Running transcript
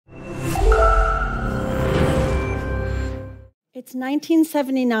It's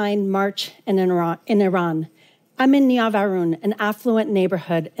 1979, March in Iran. I'm in Niavarun, an affluent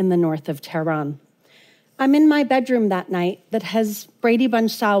neighborhood in the north of Tehran. I'm in my bedroom that night that has Brady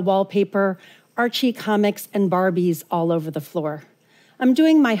Bunch-style wallpaper, Archie comics, and Barbies all over the floor. I'm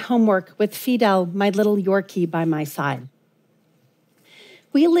doing my homework with Fidel, my little Yorkie, by my side.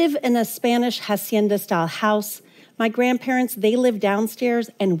 We live in a Spanish hacienda-style house. My grandparents, they live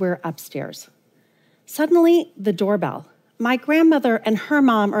downstairs, and we're upstairs. Suddenly, the doorbell. My grandmother and her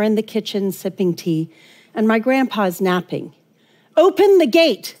mom are in the kitchen sipping tea, and my grandpa is napping. "Open the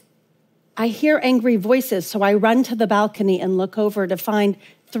gate!" I hear angry voices, so I run to the balcony and look over to find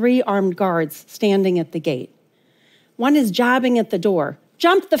 3 armed guards standing at the gate. One is jabbing at the door.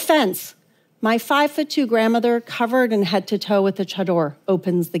 "Jump the fence!" My 5'2" grandmother, covered in head to toe with a chador,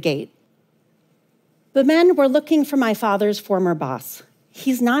 opens the gate. The men were looking for my father's former boss.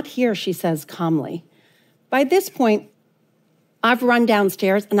 "He's not here," she says calmly. By this point, I've run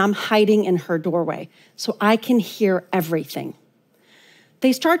downstairs and I'm hiding in her doorway so I can hear everything.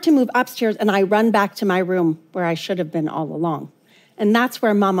 They start to move upstairs and I run back to my room where I should have been all along. And that's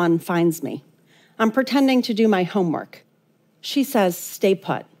where Maman finds me. I'm pretending to do my homework. She says, "Stay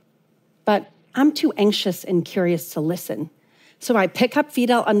put." But I'm too anxious and curious to listen. So I pick up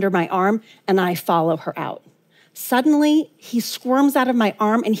Fidel under my arm and I follow her out. Suddenly, he squirms out of my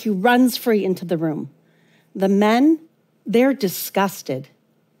arm and he runs free into the room. The men, they're disgusted.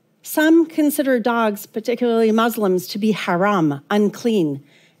 Some consider dogs, particularly Muslims, to be haram, unclean,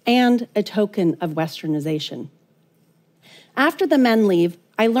 and a token of westernization. After the men leave,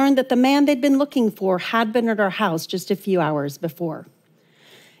 I learned that the man they'd been looking for had been at our house just a few hours before.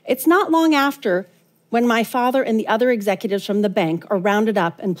 It's not long after when my father and the other executives from the bank are rounded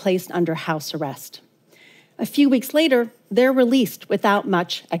up and placed under house arrest. A few weeks later, they're released without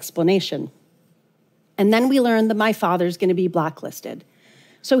much explanation. And then we learn that my father's going to be blacklisted.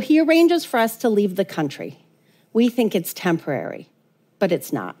 So he arranges for us to leave the country. We think it's temporary, but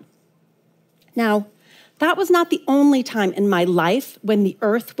it's not. Now, that was not the only time in my life when the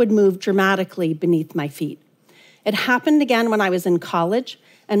earth would move dramatically beneath my feet. It happened again when I was in college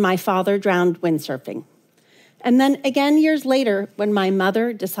and my father drowned windsurfing. And then again years later when my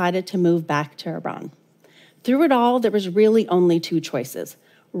mother decided to move back to Iran. Through it all, there was really only 2 choices: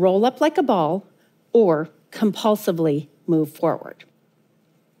 roll up like a ball or compulsively move forward.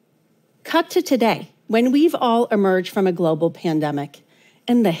 Cut to today, when we've all emerged from a global pandemic,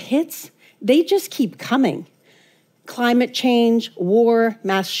 and the hits, they just keep coming. Climate change, war,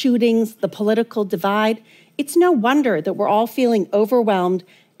 mass shootings, the political divide. It's no wonder that we're all feeling overwhelmed,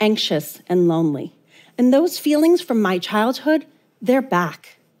 anxious, and lonely. And those feelings from my childhood, they're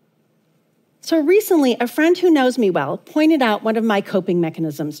back. So recently, a friend who knows me well pointed out one of my coping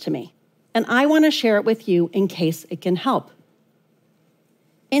mechanisms to me, and I want to share it with you in case it can help.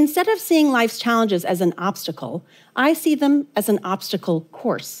 Instead of seeing life's challenges as an obstacle, I see them as an obstacle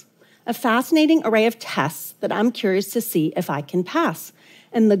course, a fascinating array of tests that I'm curious to see if I can pass.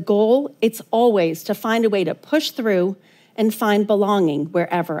 And the goal, it's always to find a way to push through and find belonging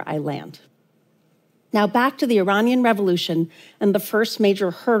wherever I land. Now back to the Iranian Revolution and the first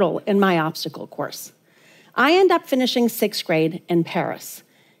major hurdle in my obstacle course. I end up finishing 6th grade in Paris.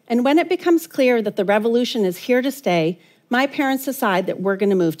 And when it becomes clear that the revolution is here to stay, my parents decide that we're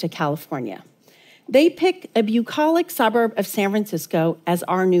going to move to California. They pick a bucolic suburb of San Francisco as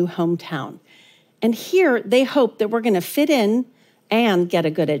our new hometown. And here, they hope that we're going to fit in and get a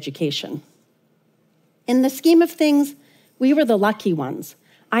good education. In the scheme of things, we were the lucky ones.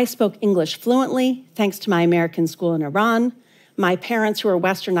 I spoke English fluently, thanks to my American school in Iran. My parents, who are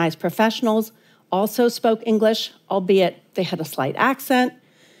westernized professionals, also spoke English, albeit they had a slight accent.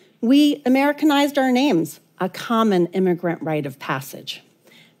 We Americanized our names, a common immigrant rite of passage.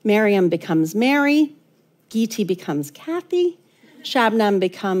 Maryam becomes Mary, Geeti becomes Kathy, Shabnam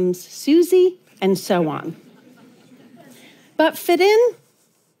becomes Susie, and so on. But fit in?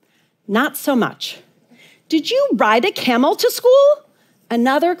 Not so much. "Did you ride a camel to school?"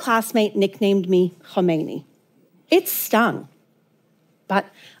 Another classmate nicknamed me Khomeini. It stung. But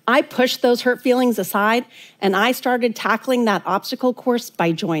I pushed those hurt feelings aside, and I started tackling that obstacle course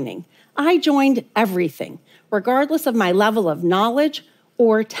by joining. I joined everything, regardless of my level of knowledge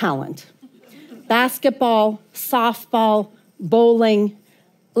or talent. Basketball, softball, bowling.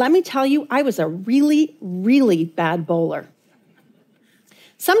 Let me tell you, I was a really, really bad bowler.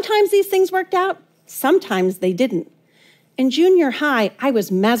 Sometimes these things worked out, sometimes they didn't. In junior high, I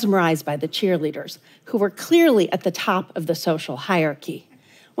was mesmerized by the cheerleaders, who were clearly at the top of the social hierarchy.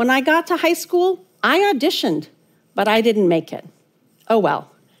 When I got to high school, I auditioned, but I didn't make it. Oh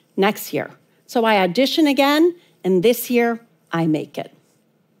well, next year. So I audition again, and this year, I make it.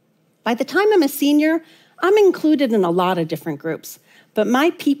 By the time I'm a senior, I'm included in a lot of different groups, but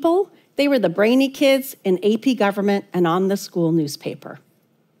my people, they were the brainy kids in AP government and on the school newspaper.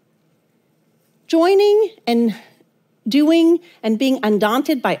 Joining and doing and being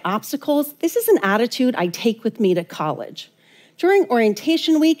undaunted by obstacles, this is an attitude I take with me to college. During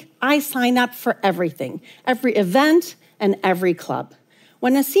orientation week, I sign up for everything, every event and every club.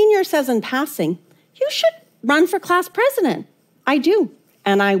 When a senior says in passing, "You should run for class president," I do,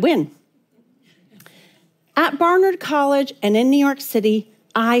 and I win. At Barnard College and in New York City,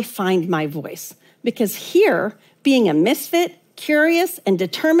 I find my voice, because here, being a misfit, curious, and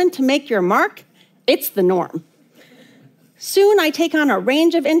determined to make your mark, it's the norm. Soon I take on a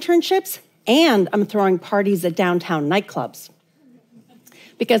range of internships, and I'm throwing parties at downtown nightclubs,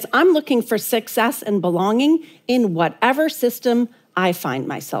 because I'm looking for success and belonging in whatever system I find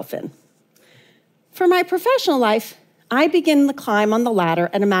myself in. For my professional life, I begin the climb on the ladder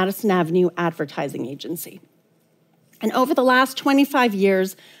at a Madison Avenue advertising agency. And over the last 25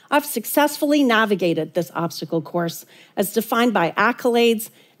 years, I've successfully navigated this obstacle course as defined by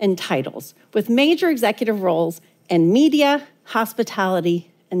accolades and titles, with major executive roles in media,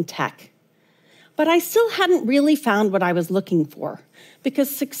 hospitality, and tech. But I still hadn't really found what I was looking for, because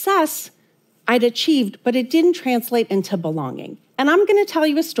success I'd achieved, but it didn't translate into belonging. And I'm going to tell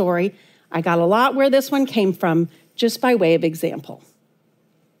you a story. I got a lot where this one came from, just by way of example.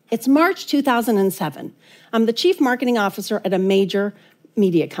 It's March 2007. I'm the chief marketing officer at a major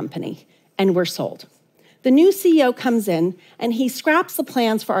media company, and we're sold. The new CEO comes in, and he scraps the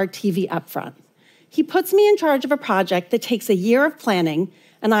plans for our TV upfront. He puts me in charge of a project that takes a year of planning,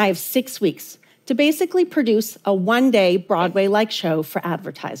 and I have 6 weeks to basically produce a one-day Broadway-like show for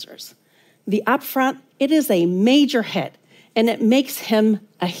advertisers. The upfront, it is a major hit, and it makes him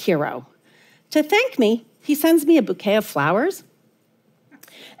a hero. To thank me, he sends me a bouquet of flowers.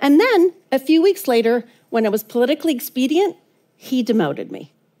 And then, a few weeks later, when it was politically expedient, he demoted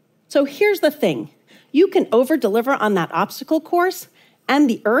me. So here's the thing. You can over-deliver on that obstacle course, and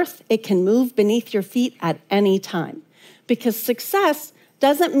the earth, it can move beneath your feet at any time. Because success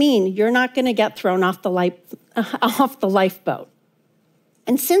doesn't mean you're not going to get thrown off the lifeboat.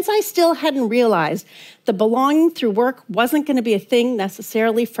 And since I still hadn't realized the belonging through work wasn't going to be a thing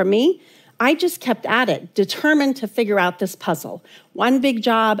necessarily for me, I just kept at it, determined to figure out this puzzle, one big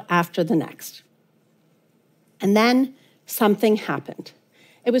job after the next. And then something happened.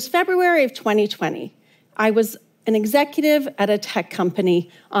 It was February of 2020. I was an executive at a tech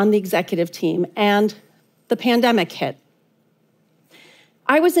company on the executive team, and the pandemic hit.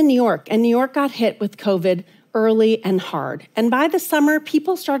 I was in New York, and New York got hit with COVID early and hard. And by the summer,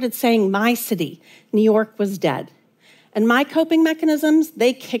 people started saying my city, New York, was dead. And my coping mechanisms,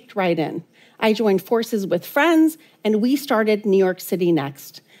 they kicked right in. I joined forces with friends, and we started New York City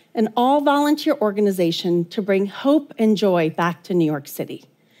Next, an all-volunteer organization to bring hope and joy back to New York City.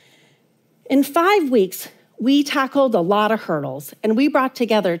 In 5 weeks, we tackled a lot of hurdles, and we brought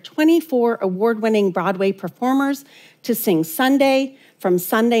together 24 award-winning Broadway performers to sing Sunday from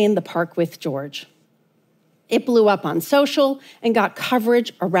Sunday in the Park with George. It blew up on social and got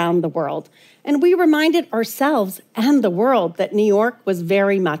coverage around the world. And we reminded ourselves and the world that New York was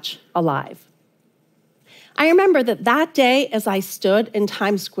very much alive. I remember that day, as I stood in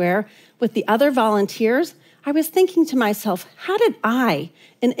Times Square with the other volunteers, I was thinking to myself, how did I,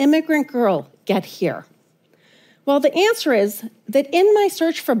 an immigrant girl, get here? Well, the answer is that in my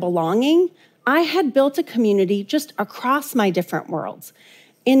search for belonging, I had built a community just across my different worlds.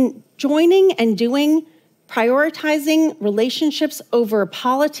 In joining and doing, prioritizing relationships over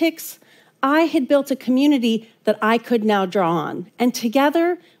politics, I had built a community that I could now draw on. And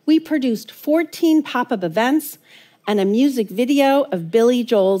together, we produced 14 pop-up events and a music video of Billy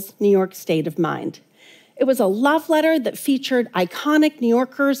Joel's New York State of Mind. It was a love letter that featured iconic New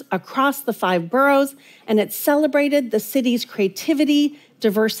Yorkers across the 5 boroughs, and it celebrated the city's creativity,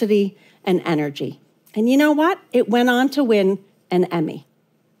 diversity, and energy. And you know what? It went on to win an Emmy.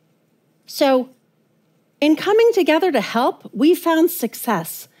 So, in coming together to help, we found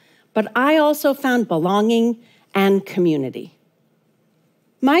success, but I also found belonging and community.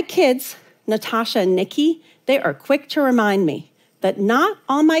 My kids, Natasha and Nikki, they are quick to remind me that not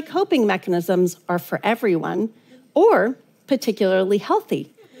all my coping mechanisms are for everyone or particularly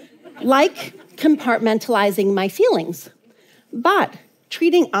healthy, like compartmentalizing my feelings. But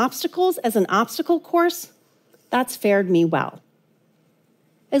treating obstacles as an obstacle course, that's fared me well.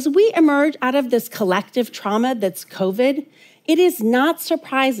 As we emerge out of this collective trauma that's COVID, it is not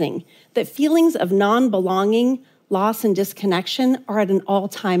surprising that feelings of non-belonging, loss, and disconnection are at an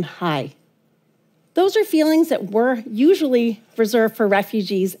all-time high. Those are feelings that were usually reserved for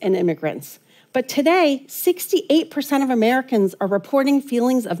refugees and immigrants. But today, 68% of Americans are reporting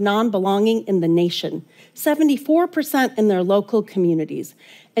feelings of non-belonging in the nation, 74% in their local communities,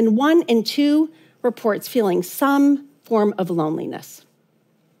 and 1 in 2 reports feeling some form of loneliness.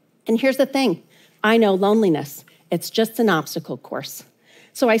 And here's the thing, I know loneliness, it's just an obstacle course.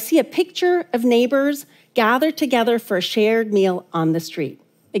 So I see a picture of neighbors gathered together for a shared meal on the street.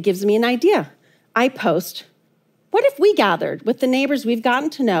 It gives me an idea. I post, what if we gathered with the neighbors we've gotten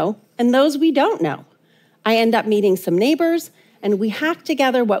to know and those we don't know? I end up meeting some neighbors, and we hacked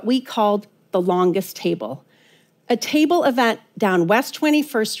together what we called the longest table, a table event down West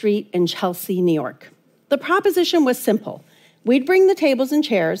 21st Street in Chelsea, New York. The proposition was simple. We'd bring the tables and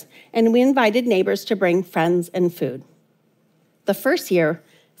chairs, and we invited neighbors to bring friends and food. The first year,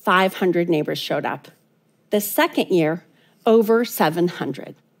 500 neighbors showed up. The second year, over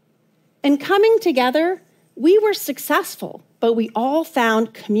 700. And coming together, we were successful, but we all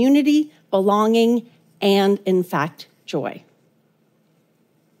found community, belonging, and, in fact, joy.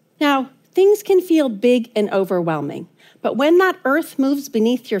 Now, things can feel big and overwhelming, but when that earth moves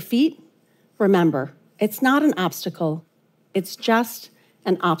beneath your feet, remember, it's not an obstacle, it's just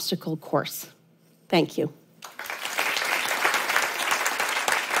an obstacle course. Thank you.